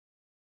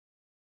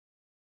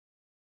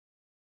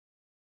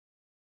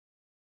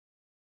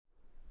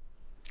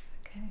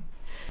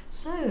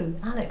So,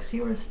 Alex,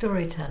 you're a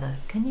storyteller.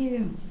 Can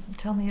you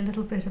tell me a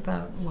little bit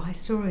about why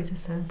stories are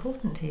so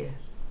important to you?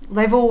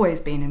 They've always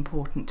been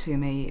important to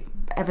me,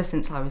 ever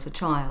since I was a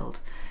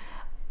child.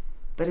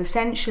 But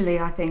essentially,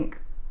 I think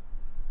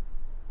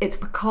it's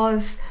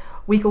because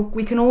we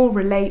can all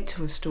relate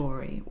to a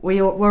story.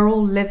 We're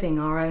all living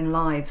our own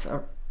lives.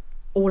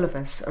 All of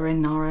us are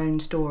in our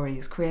own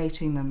stories,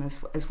 creating them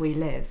as we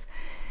live.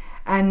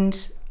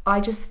 And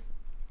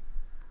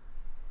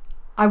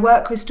I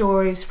work with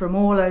stories from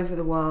all over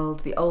the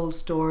world, the old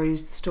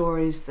stories, the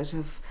stories that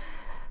have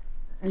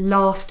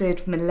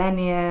lasted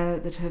millennia,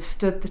 that have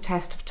stood the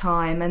test of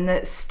time, and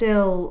that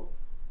still,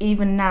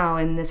 even now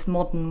in this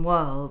modern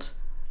world,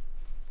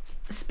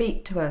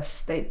 speak to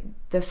us.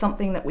 There's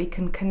something that we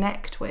can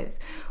connect with,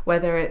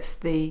 whether it's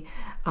the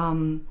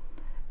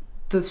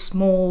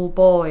small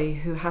boy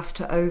who has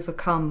to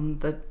overcome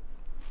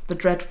the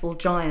dreadful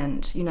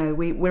giant. You know,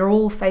 we're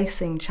all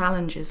facing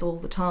challenges all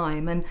the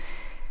time,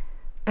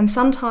 and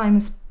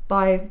sometimes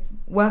by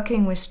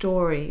working with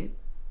story,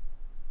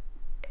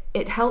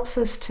 it helps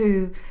us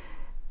to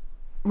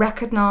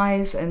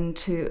recognise and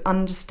to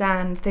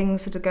understand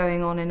things that are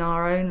going on in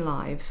our own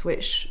lives,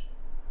 which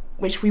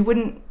we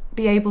wouldn't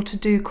be able to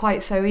do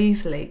quite so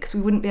easily, because we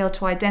wouldn't be able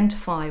to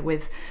identify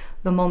with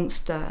the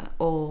monster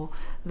or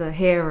the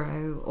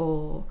hero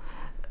or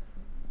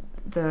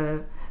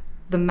the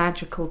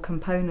magical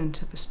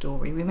component of a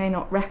story. We may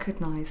not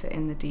recognise it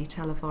in the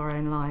detail of our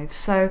own lives.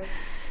 So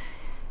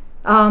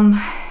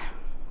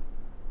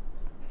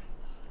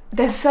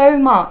there's so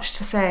much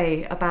to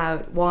say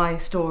about why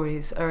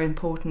stories are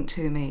important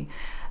to me,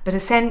 but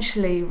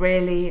essentially,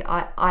 really,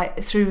 I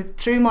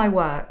through my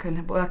work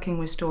and working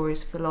with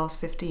stories for the last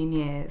 15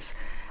 years,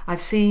 I've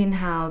seen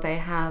how they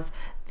have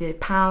the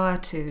power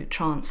to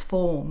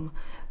transform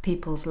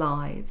people's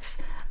lives.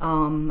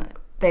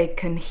 They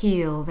can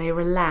heal, they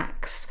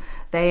relax,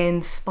 they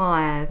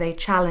inspire, they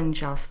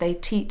challenge us, they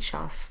teach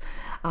us,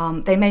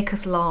 they make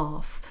us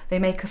laugh, they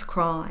make us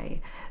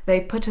cry,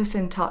 they put us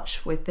in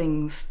touch with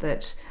things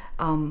that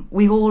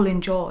we all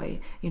enjoy.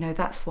 You know,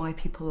 that's why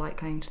people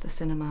like going to the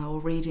cinema or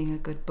reading a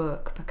good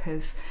book,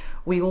 because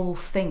we all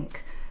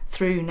think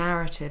through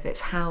narrative.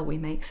 It's how we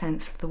make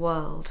sense of the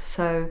world.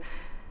 So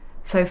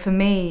for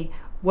me,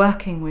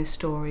 working with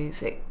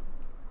stories,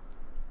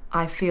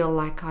 I feel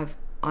like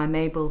I'm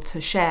able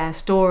to share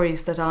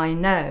stories that I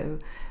know,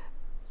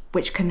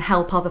 which can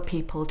help other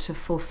people to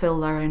fulfill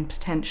their own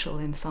potential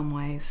in some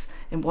ways,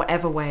 in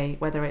whatever way,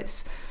 whether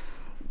it's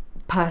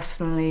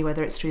personally,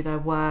 whether it's through their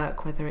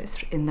work, whether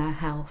it's in their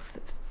health.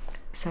 It's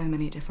so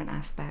many different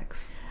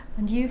aspects.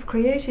 And you've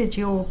created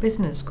your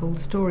business called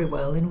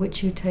Storywell, in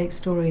which you take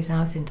stories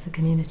out into the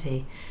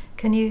community.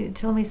 Can you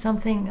tell me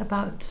something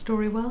about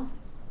Storywell?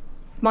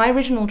 My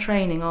original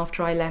training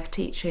after I left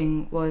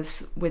teaching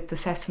was with the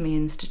Sesame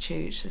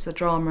Institute as a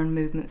drama and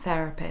movement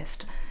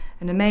therapist,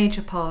 and a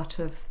major part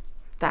of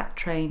that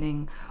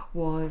training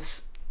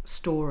was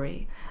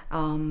story,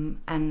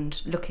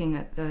 and looking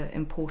at the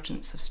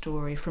importance of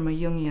story from a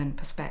Jungian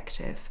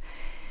perspective.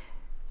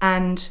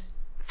 And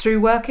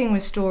through working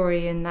with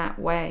story in that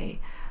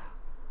way,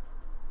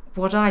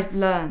 what I've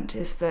learned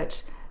is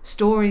that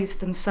stories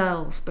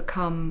themselves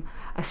become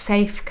a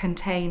safe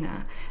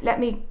container. Let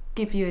me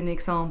give you an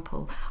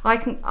example.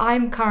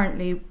 I'm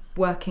currently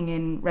working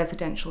in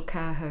residential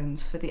care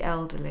homes for the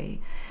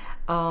elderly,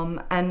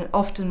 and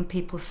often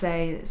people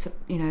say it's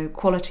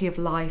quality of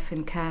life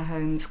in care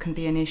homes can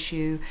be an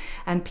issue,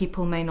 and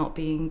people may not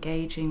be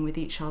engaging with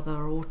each other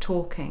or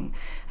talking.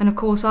 And of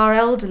course, our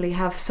elderly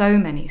have so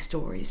many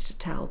stories to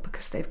tell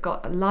because they've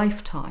got a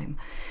lifetime.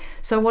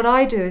 So what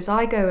I do is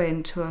I go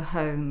into a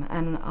home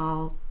and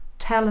I'll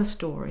tell a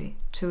story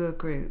to a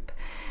group,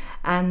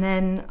 and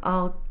then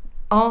I'll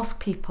ask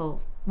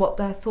people what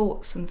their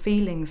thoughts and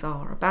feelings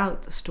are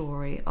about the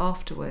story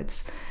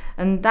afterwards,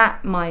 and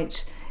that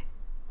might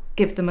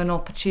give them an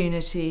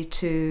opportunity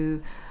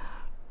to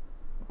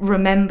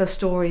remember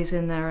stories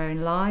in their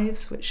own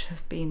lives which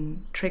have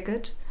been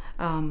triggered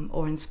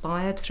or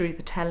inspired through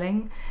the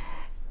telling.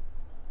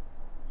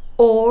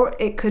 Or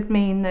it could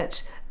mean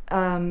that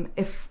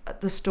if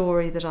the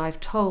story that I've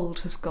told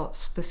has got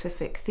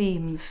specific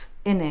themes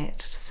in it,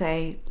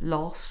 say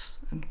loss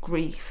and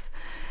grief,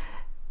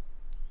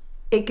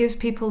 it gives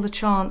people the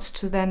chance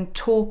to then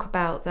talk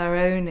about their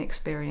own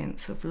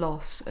experience of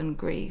loss and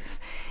grief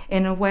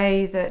in a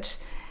way that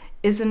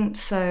isn't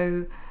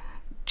so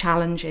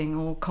challenging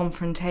or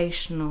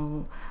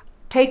confrontational.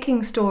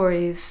 Taking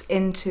stories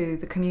into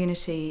the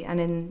community,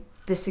 and in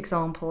this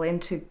example,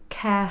 into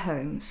care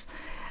homes,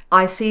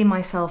 I see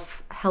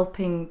myself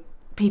helping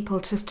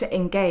people just to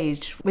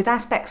engage with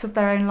aspects of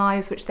their own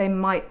lives which they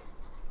might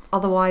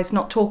otherwise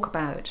not talk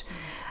about.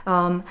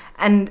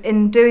 And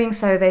in doing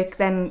so,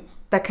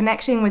 they're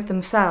connecting with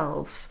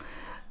themselves,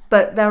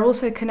 but they're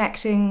also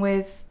connecting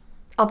with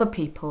other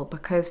people,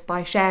 because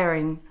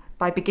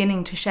by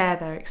beginning to share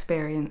their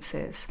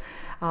experiences,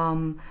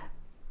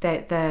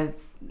 they're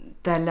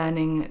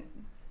learning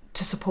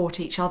to support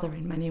each other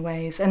in many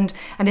ways, and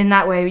in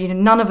that way,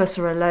 none of us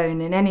are alone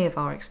in any of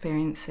our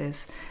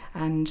experiences,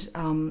 and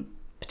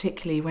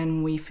particularly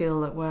when we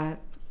feel that we're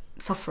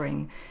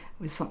suffering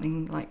with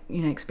something like,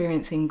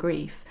 experiencing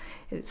grief.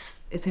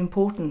 It's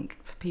important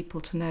for people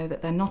to know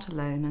that they're not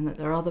alone and that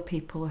there are other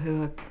people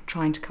who are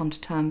trying to come to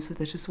terms with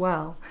it as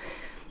well.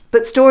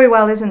 But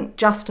Storywell isn't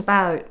just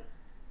about,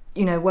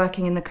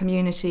 working in the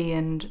community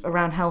and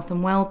around health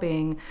and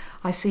well-being.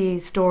 I see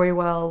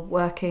Storywell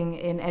working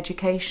in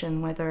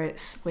education, whether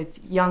it's with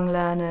young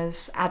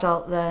learners,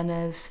 adult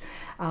learners,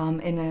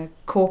 in a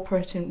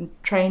corporate and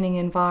training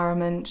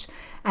environment,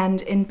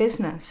 and in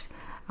business.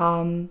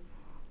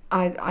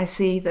 I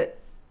see that,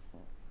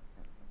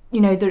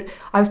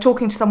 I was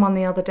talking to someone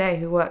the other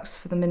day who works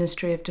for the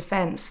Ministry of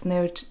Defence,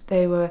 and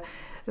they were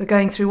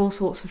going through all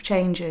sorts of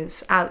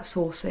changes,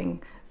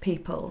 outsourcing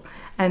people,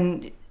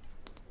 and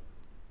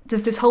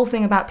there's this whole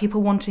thing about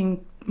people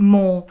wanting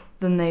more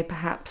than they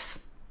perhaps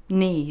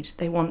need.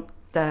 They want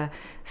their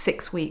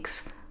 6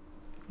 weeks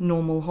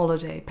normal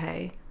holiday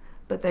pay,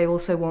 but they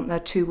also want their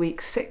 2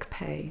 weeks sick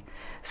pay.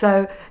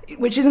 So,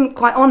 which isn't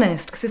quite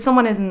honest, because if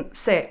someone isn't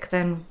sick,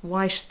 then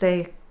why should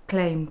they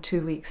claim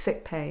 2 weeks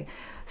sick pay?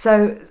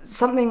 So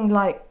something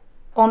like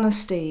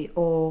honesty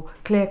or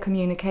clear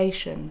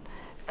communication,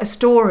 a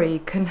story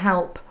can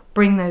help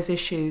bring those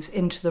issues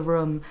into the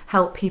room,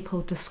 help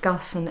people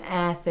discuss and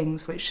air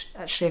things which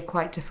actually are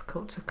quite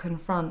difficult to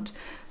confront.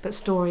 But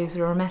stories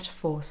are a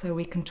metaphor, so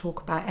we can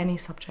talk about any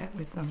subject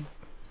with them.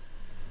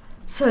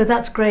 So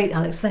that's great,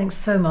 Alex. Thanks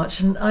so much.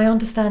 And I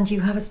understand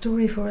you have a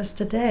story for us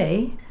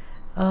today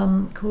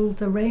called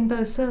The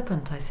Rainbow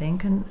Serpent, I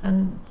think,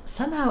 and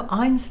somehow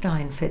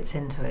Einstein fits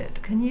into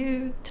it. Can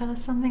you tell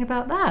us something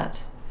about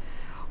that?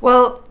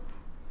 Well,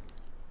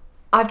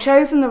 I've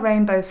chosen The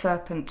Rainbow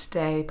Serpent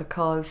today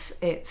because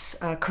it's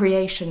a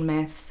creation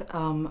myth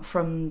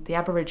from the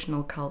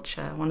Aboriginal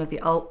culture, one of the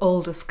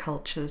oldest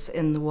cultures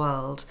in the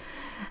world.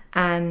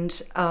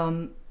 And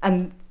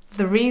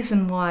the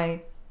reason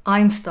why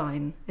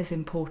Einstein is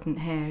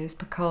important here is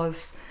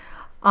because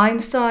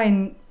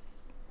Einstein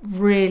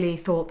really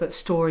thought that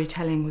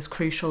storytelling was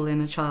crucial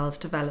in a child's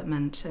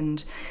development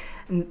and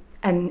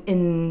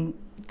in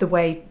the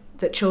way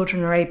that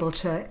children are able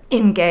to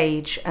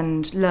engage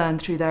and learn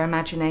through their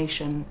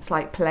imagination. It's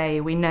like play.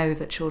 We know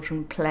that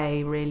children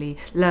play, really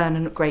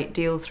learn a great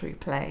deal through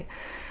play.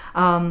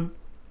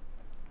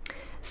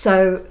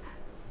 So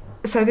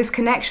this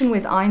connection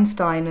with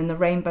Einstein and the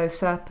Rainbow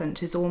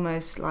Serpent is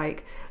almost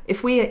like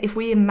if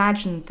we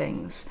imagine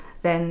things,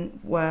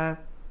 then we're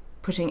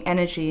putting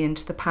energy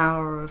into the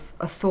power of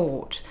a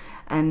thought,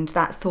 and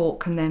that thought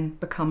can then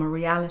become a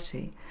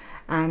reality.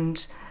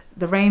 And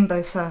the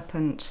Rainbow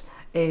Serpent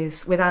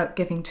is, without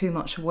giving too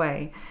much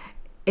away,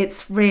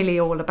 it's really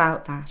all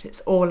about that.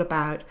 It's all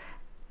about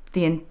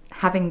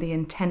having the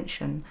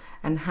intention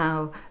and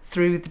how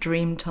through the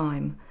dream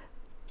time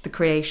the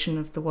creation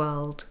of the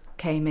world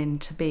came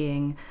into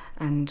being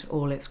and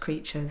all its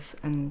creatures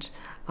and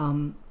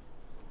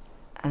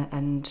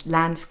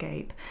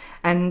landscape.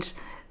 And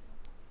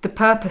the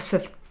purpose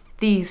of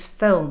these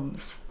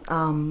films,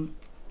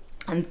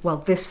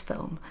 this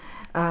film,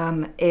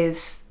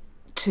 is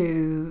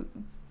to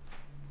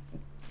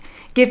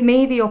give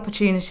me the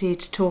opportunity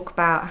to talk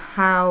about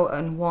how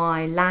and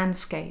why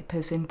landscape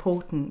is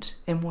important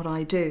in what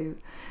I do.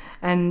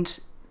 And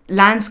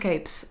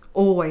landscape's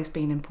always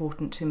been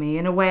important to me.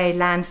 In a way,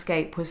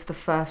 landscape was the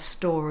first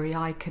story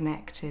I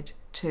connected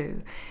to,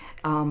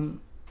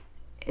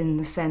 in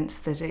the sense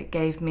that it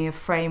gave me a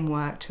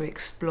framework to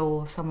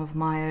explore some of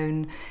my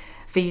own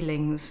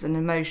feelings and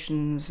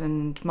emotions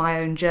and my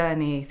own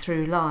journey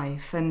through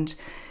life. And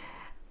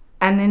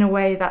in a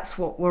way, that's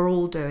what we're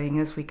all doing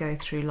as we go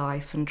through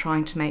life and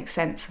trying to make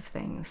sense of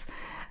things.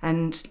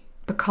 And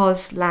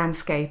because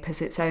landscape has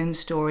its own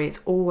story, it's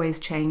always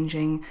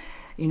changing,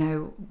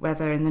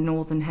 whether in the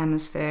Northern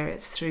Hemisphere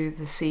it's through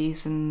the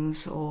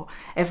seasons, or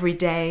every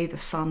day the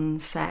sun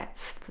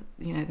sets,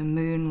 the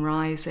moon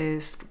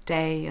rises,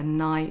 day and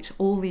night.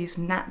 All these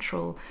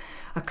natural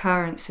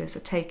occurrences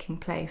are taking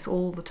place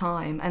all the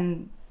time,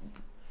 and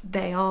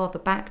they are the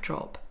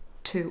backdrop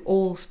to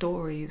all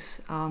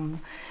stories.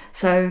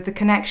 So the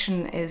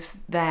connection is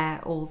there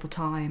all the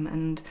time,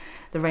 and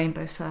The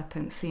Rainbow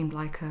Serpent seemed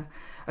like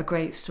a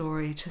great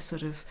story to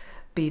sort of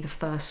be the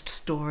first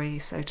story,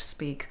 so to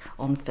speak,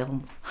 on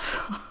film.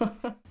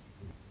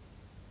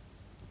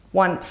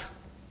 Once,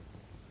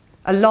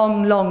 a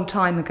long, long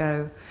time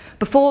ago,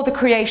 before the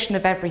creation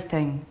of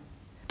everything,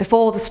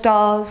 before the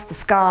stars, the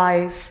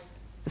skies,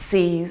 the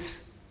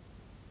seas,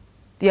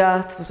 the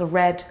earth was a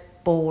red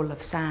ball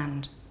of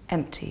sand,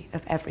 empty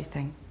of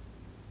everything.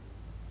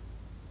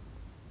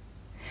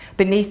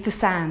 Beneath the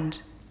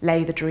sand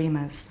lay the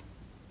dreamers.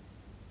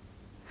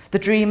 The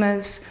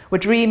dreamers were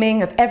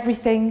dreaming of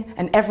everything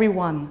and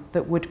everyone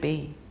that would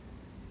be.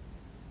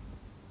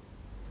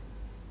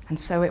 And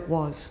so it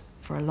was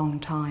for a long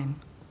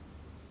time.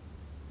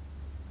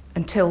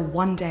 Until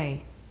one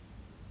day,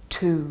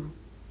 2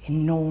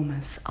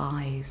 enormous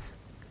eyes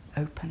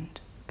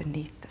opened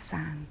beneath the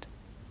sand.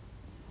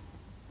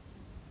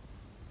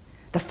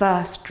 The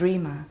first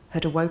dreamer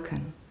had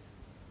awoken.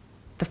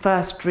 The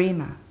first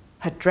dreamer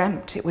had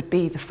dreamt it would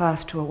be the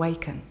first to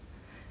awaken,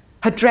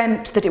 had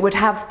dreamt that it would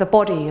have the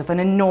body of an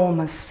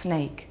enormous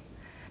snake,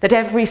 that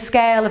every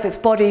scale of its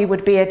body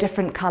would be a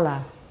different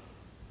colour.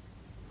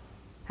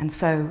 And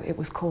so it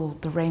was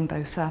called the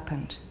Rainbow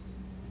Serpent.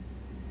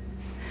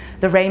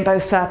 The Rainbow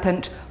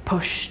Serpent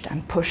pushed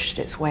and pushed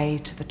its way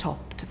to the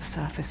top, to the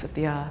surface of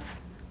the earth.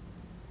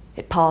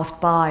 It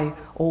passed by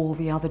all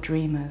the other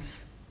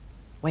dreamers,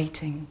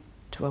 waiting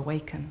to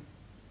awaken.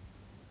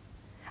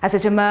 As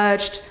it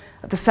emerged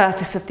at the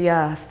surface of the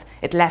earth,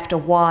 it left a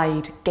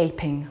wide,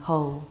 gaping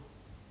hole.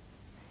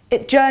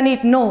 It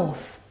journeyed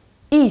north,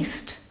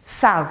 east,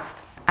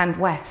 south, and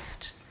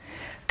west,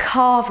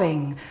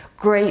 carving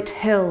great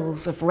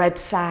hills of red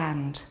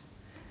sand,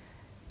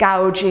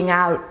 gouging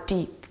out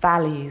deep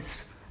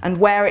valleys, and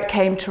where it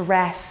came to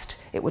rest,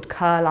 it would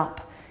curl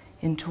up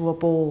into a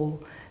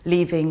ball,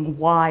 leaving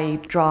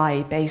wide,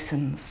 dry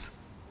basins.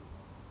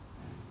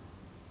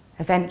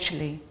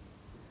 Eventually,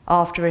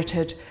 after it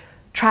had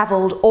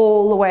travelled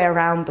all the way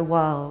around the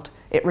world,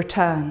 it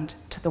returned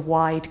to the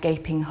wide,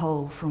 gaping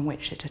hole from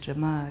which it had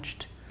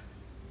emerged.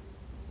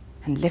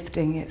 And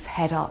lifting its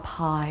head up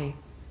high,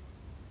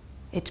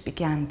 it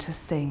began to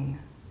sing.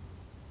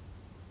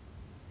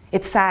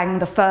 It sang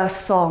the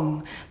first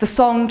song, the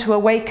song to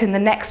awaken the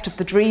next of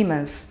the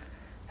dreamers,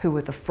 who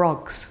were the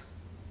frogs.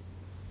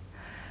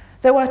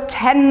 There were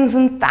tens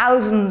and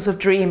thousands of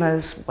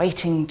dreamers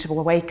waiting to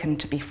awaken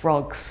to be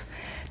frogs.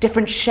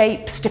 Different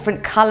shapes,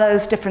 different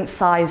colours, different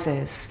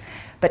sizes,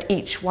 but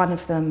each one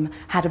of them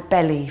had a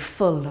belly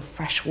full of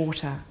fresh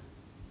water.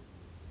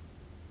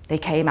 They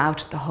came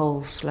out of the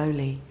hole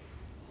slowly,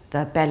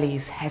 their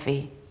bellies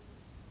heavy.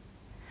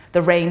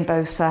 The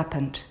Rainbow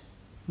Serpent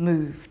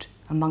moved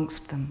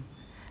amongst them,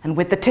 and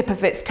with the tip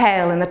of its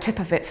tail and the tip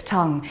of its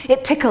tongue,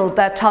 it tickled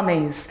their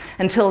tummies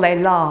until they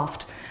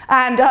laughed.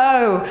 And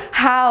oh,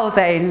 how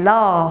they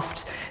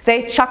laughed!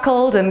 They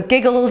chuckled and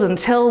giggled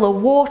until the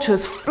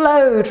waters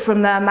flowed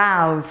from their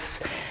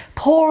mouths,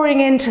 pouring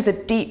into the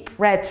deep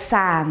red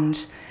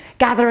sand,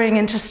 gathering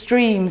into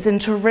streams,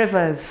 into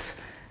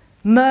rivers,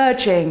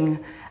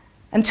 merging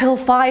until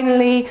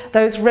finally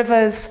those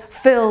rivers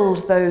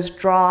filled those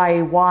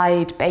dry,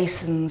 wide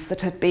basins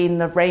that had been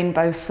the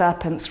Rainbow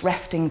Serpent's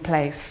resting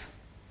place.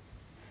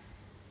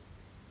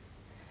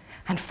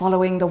 And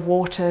following the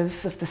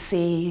waters of the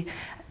sea,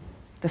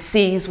 the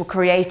seas were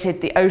created,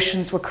 the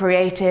oceans were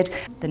created.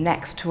 The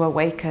next to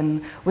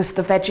awaken was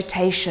the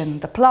vegetation,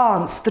 the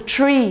plants, the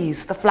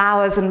trees, the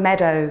flowers and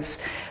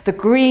meadows. The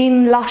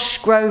green, lush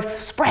growth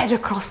spread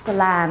across the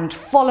land,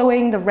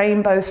 following the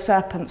Rainbow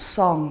Serpent's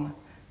song.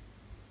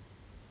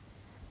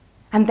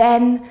 And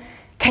then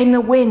came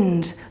the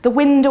wind. The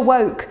wind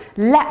awoke,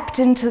 leapt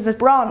into the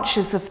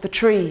branches of the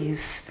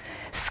trees,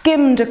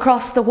 skimmed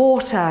across the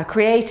water,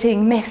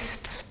 creating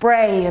mist,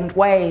 spray, and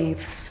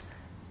waves.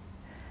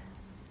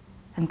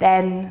 And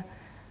then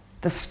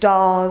the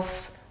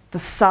stars, the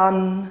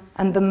sun,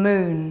 and the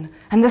moon,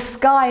 and the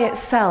sky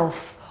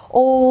itself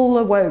all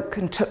awoke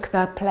and took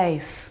their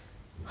place,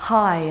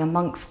 high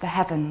amongst the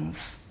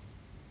heavens,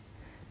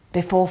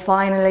 before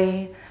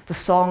finally the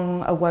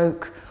song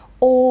awoke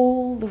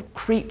all the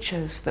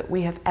creatures that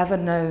we have ever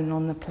known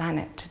on the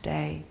planet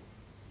today.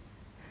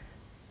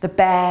 The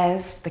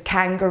bears, the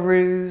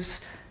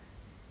kangaroos,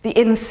 the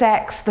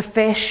insects, the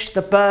fish,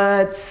 the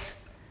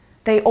birds,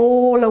 they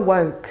all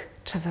awoke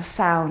to the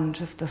sound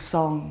of the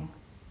song.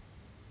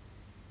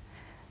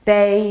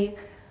 They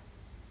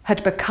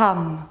had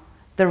become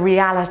the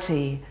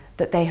reality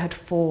that they had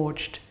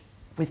forged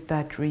with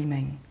their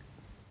dreaming.